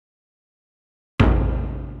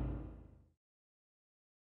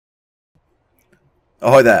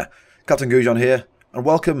Ahoy there, Captain Goujon here, and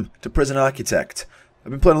welcome to Prison Architect. I've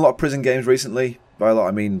been playing a lot of prison games recently. By a lot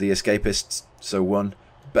I mean The Escapists, so one.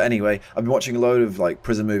 But anyway, I've been watching a load of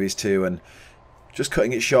prison movies too, and just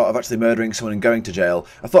cutting it short of actually murdering someone and going to jail,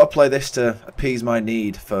 I thought I'd play this to appease my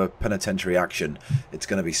need for penitentiary action. It's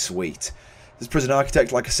going to be sweet. This is Prison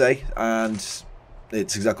Architect, like I say, and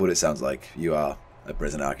it's exactly what it sounds like. You are a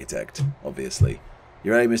prison architect, obviously.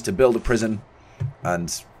 Your aim is to build a prison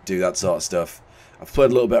and do that sort of stuff. I've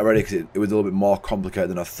played a little bit already because it was a little bit more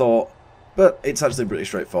complicated than I thought, but it's actually pretty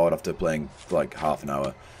straightforward after playing for like half an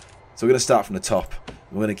hour. So we're going to start from the top.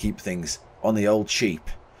 We're going to keep things on the old cheap.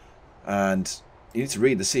 And you need to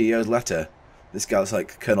read the CEO's letter. This guy looks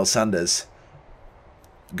like Colonel Sanders.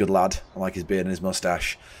 Good lad. I like his beard and his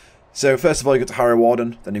moustache. So first of all, you've got to hire a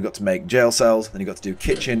warden, then you've got to make jail cells, then you've got to do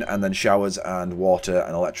kitchen, and then showers and water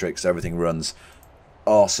and electric, so everything runs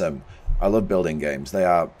awesome. I love building games. They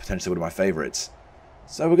are potentially one of my favourites.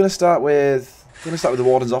 So we're going to start with the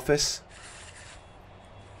warden's office.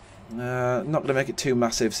 Not going to make it too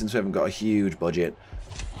massive since we haven't got a huge budget,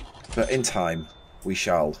 but in time we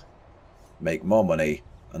shall make more money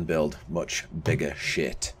and build much bigger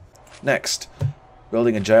shit. Next,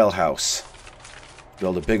 building a jailhouse.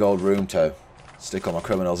 Build a big old room to stick all my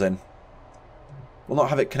criminals in. We'll not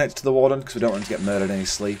have it connected to the warden because we don't want him to get murdered in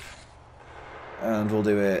his sleep. And we'll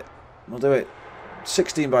do it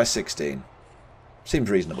 16 by 16.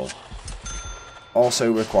 Seems reasonable.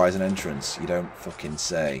 Also requires an entrance. You don't fucking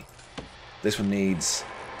say. This one needs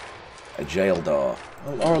a jail door.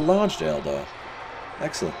 Or a large jail door.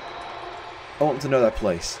 Excellent. I want them to know their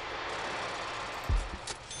place.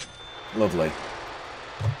 Lovely.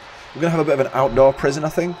 We're going to have a bit of an outdoor prison, I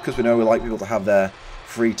think, because we know we like people to have their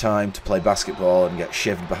free time to play basketball and get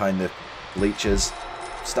shivved behind the bleachers.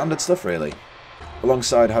 Standard stuff, really.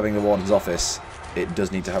 Alongside having the warden's office, it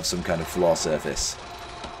does need to have some kind of floor surface.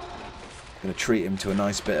 I'm going to treat him to a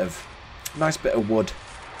nice bit of wood.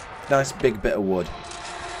 Nice big bit of wood.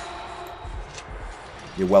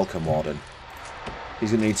 You're welcome, Warden.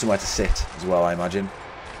 He's going to need somewhere to sit as well, I imagine.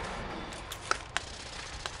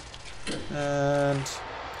 And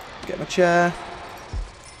get him a chair.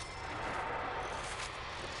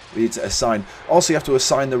 We need to assign. Also, you have to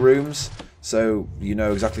assign the rooms so you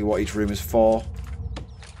know exactly what each room is for.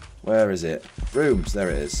 Where is it? Rooms.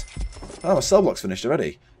 There it is. Oh, my cell block's finished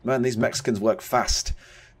already. Man, these Mexicans work fast.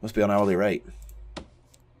 Must be on hourly rate.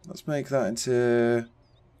 Let's make that into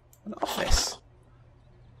an office.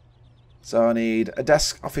 So I need a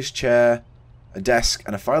desk, office chair, a desk,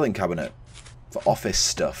 and a filing cabinet for office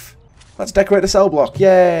stuff. Let's decorate a cell block.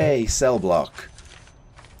 Yay! Cell block.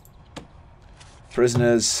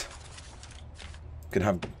 Prisoners can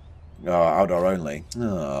have outdoor only.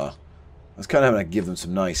 I was kind of going to give them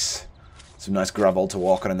some nice gravel to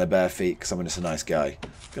walk on in their bare feet because I'm just a nice guy.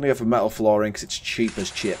 Going to go for metal flooring because it's cheap as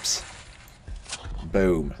chips.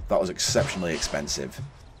 Boom. That was exceptionally expensive.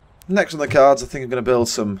 Next on the cards, I think I'm going to build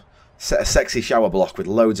a sexy shower block with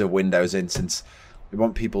loads of windows in, since we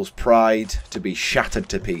want people's pride to be shattered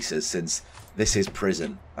to pieces, since this is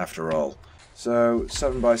prison, after all. So,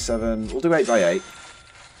 7 by 7, we'll do 8 by 8.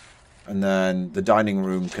 And then the dining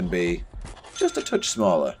room can be just a touch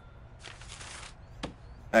smaller.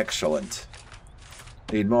 Excellent.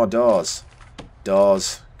 Need more doors.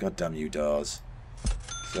 Doors. God damn you, doors.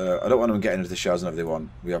 So, I don't want them getting into the showers and everyone.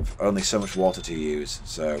 We have only so much water to use,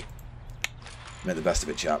 so make the best of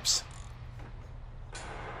it, chaps.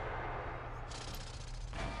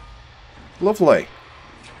 Lovely.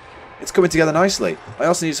 It's coming together nicely. I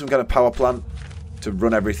also need some kind of power plant to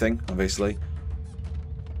run everything, obviously.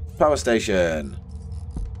 Power station.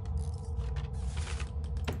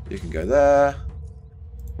 You can go there.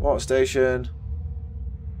 Water station.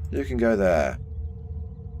 You can go there.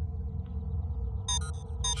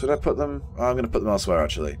 Should I put them? Oh, I'm going to put them elsewhere,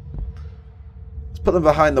 actually. Let's put them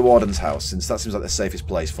behind the warden's house, since that seems like the safest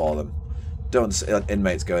place for them. Don't want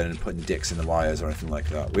inmates going in and putting dicks in the wires or anything like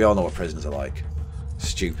that. We all know what prisoners are like.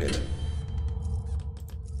 Stupid. If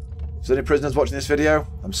there's any prisoners watching this video,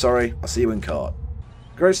 I'm sorry. I'll see you in court.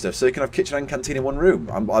 Great stuff. So you can have kitchen and canteen in one room.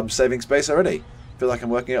 I'm saving space already. Feel like I'm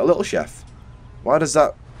working at a little chef. Why does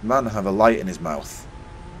that man have a light in his mouth?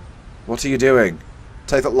 What are you doing?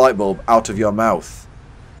 Take that light bulb out of your mouth.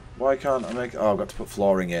 Why can't I make... Oh, I've got to put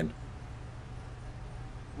flooring in.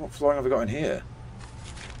 What flooring have I got in here?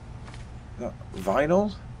 That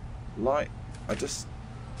vinyl? Light? I just...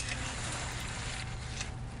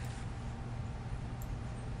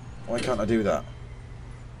 Why can't I do that?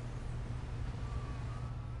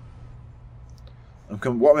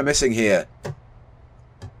 What am I missing here?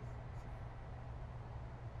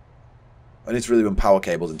 I need to really run power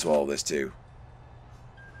cables into all of this too.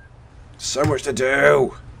 So much to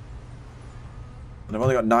do! And I've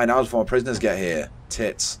only got 9 hours before my prisoners get here.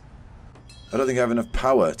 Tits. I don't think I have enough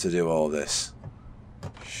power to do all this.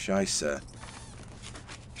 Scheisse.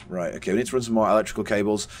 Right, okay, we need to run some more electrical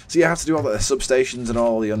cables. See, I have to do all the substations and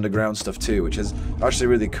all the underground stuff too, which is actually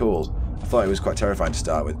really cool. I thought it was quite terrifying to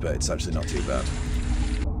start with, but it's actually not too bad.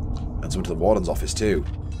 And some to the Warden's office too.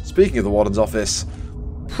 Speaking of the Warden's office,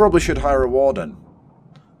 probably should hire a Warden.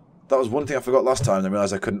 That was one thing I forgot last time and I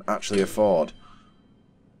realised I couldn't actually afford.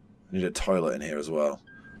 I need a toilet in here as well.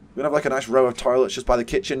 We're going to have like a nice row of toilets just by the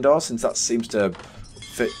kitchen door, since that seems to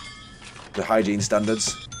fit the hygiene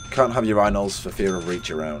standards. Can't have urinals for fear of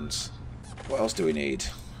reach-arounds. What else do we need?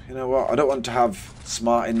 You know what? I don't want to have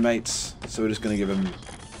smart inmates, so we're just going to give them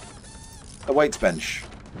a weights bench.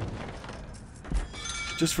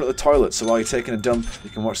 Just for the toilet, so while you're taking a dump, you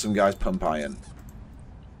can watch some guys pump iron.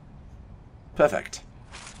 Perfect.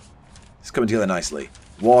 It's coming together nicely.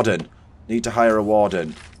 Warden. Need to hire a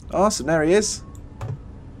warden. Oh, so there he is.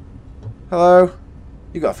 Hello.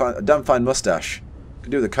 You got a damn fine mustache.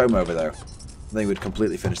 Could do with a comb over though. I think we'd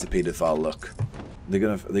completely finish the paedophile look. They're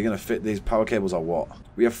gonna fit these power cables or what?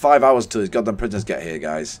 We have 5 hours till these goddamn prisoners get here,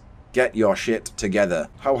 guys. Get your shit together.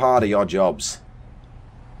 How hard are your jobs?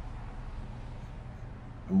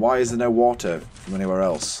 And why is there no water from anywhere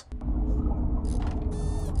else?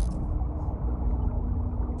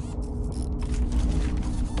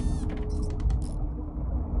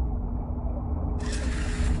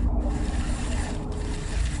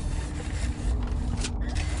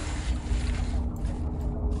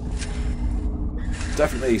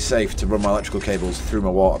 Definitely safe to run my electrical cables through my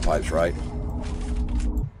water pipes, right?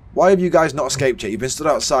 Why have you guys not escaped yet? You've been stood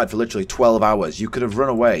outside for literally 12 hours. You could have run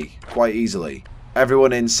away quite easily.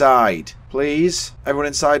 Everyone inside, please. Everyone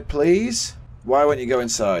inside, please. Why won't you go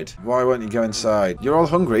inside? Why won't you go inside? You're all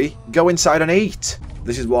hungry. Go inside and eat.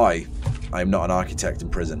 This is why I am not an architect in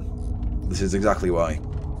prison. This is exactly why.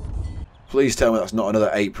 Please tell me that's not another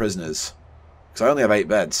 8 prisoners. Because I only have 8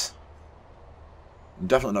 beds. I'm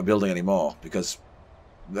definitely not building any more because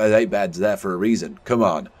there's 8 beds there for a reason. Come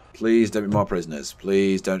on. Please don't be more prisoners.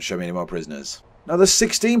 Please don't show me any more prisoners. Now there's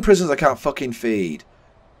 16 prisoners I can't fucking feed.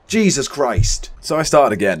 Jesus Christ. So I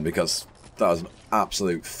started again because that was an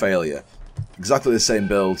absolute failure. Exactly the same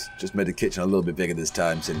build, just made the kitchen a little bit bigger this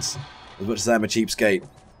time since, as much as I'm a cheapskate,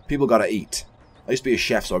 people gotta eat. I used to be a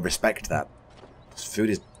chef, so I respect that. This food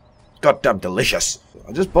is goddamn delicious.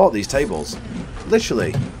 I just bought these tables.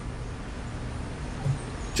 Literally.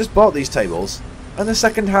 Just bought these tables. And they're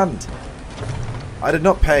second hand. I did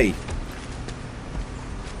not pay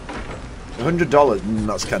 $100.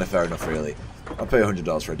 That's kind of fair enough, really. I'll pay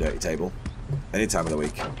 $100 for a dirty table. Any time of the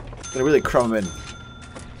week. I'm going to really cram them in.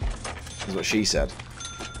 That's what she said.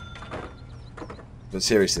 But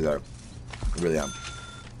seriously, though. I really am.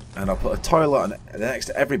 And I'll put a toilet next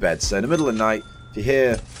to every bed. So in the middle of the night, if you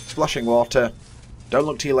hear splashing water, don't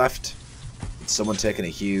look to your left. It's someone taking a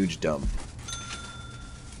huge dump.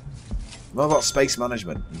 More about space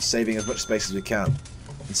management and saving as much space as we can.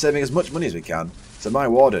 And saving as much money as we can, so my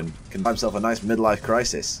warden can buy himself a nice midlife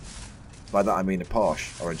crisis. By that I mean a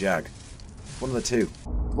Porsche or a Jag. One of the two.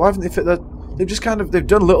 Why haven't they fit the... They've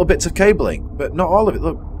done little bits of cabling, but not all of it.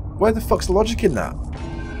 Look, where the fuck's the logic in that?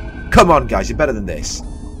 Come on guys, you're better than this.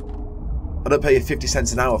 I don't pay you 50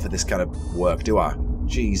 cents an hour for this kind of work, do I?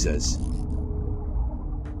 Jesus.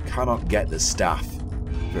 Cannot get the staff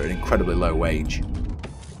for an incredibly low wage.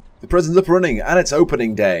 The prison's up and running, and it's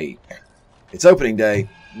opening day. It's opening day,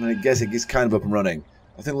 and I guess it gets kind of up and running.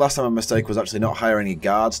 I think last time my mistake was actually not hiring any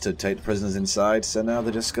guards to take the prisoners inside, so now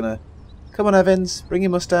they're just gonna... Come on, Evans, bring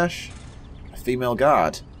your mustache. A female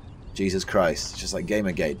guard. Jesus Christ, it's just like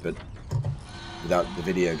Gamergate, but without the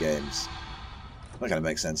video games. That kind of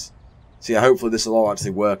makes sense. So yeah, hopefully this will all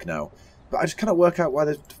actually work now. But I just cannot work out why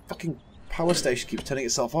the fucking power station keeps turning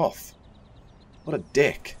itself off. What a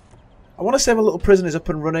dick. I want to say my little prison is up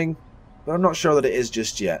and running, but I'm not sure that it is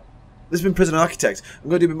just yet. This has been Prison Architect. I'm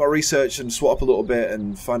going to do a bit more research and swap up a little bit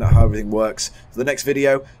and find out how everything works for the next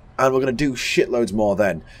video, and we're going to do shitloads more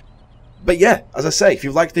then. But yeah, as I say, if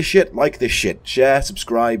you like this shit, share,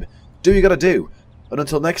 subscribe, do what you got to do. And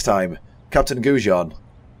until next time, Captain Goujon,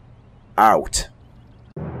 out.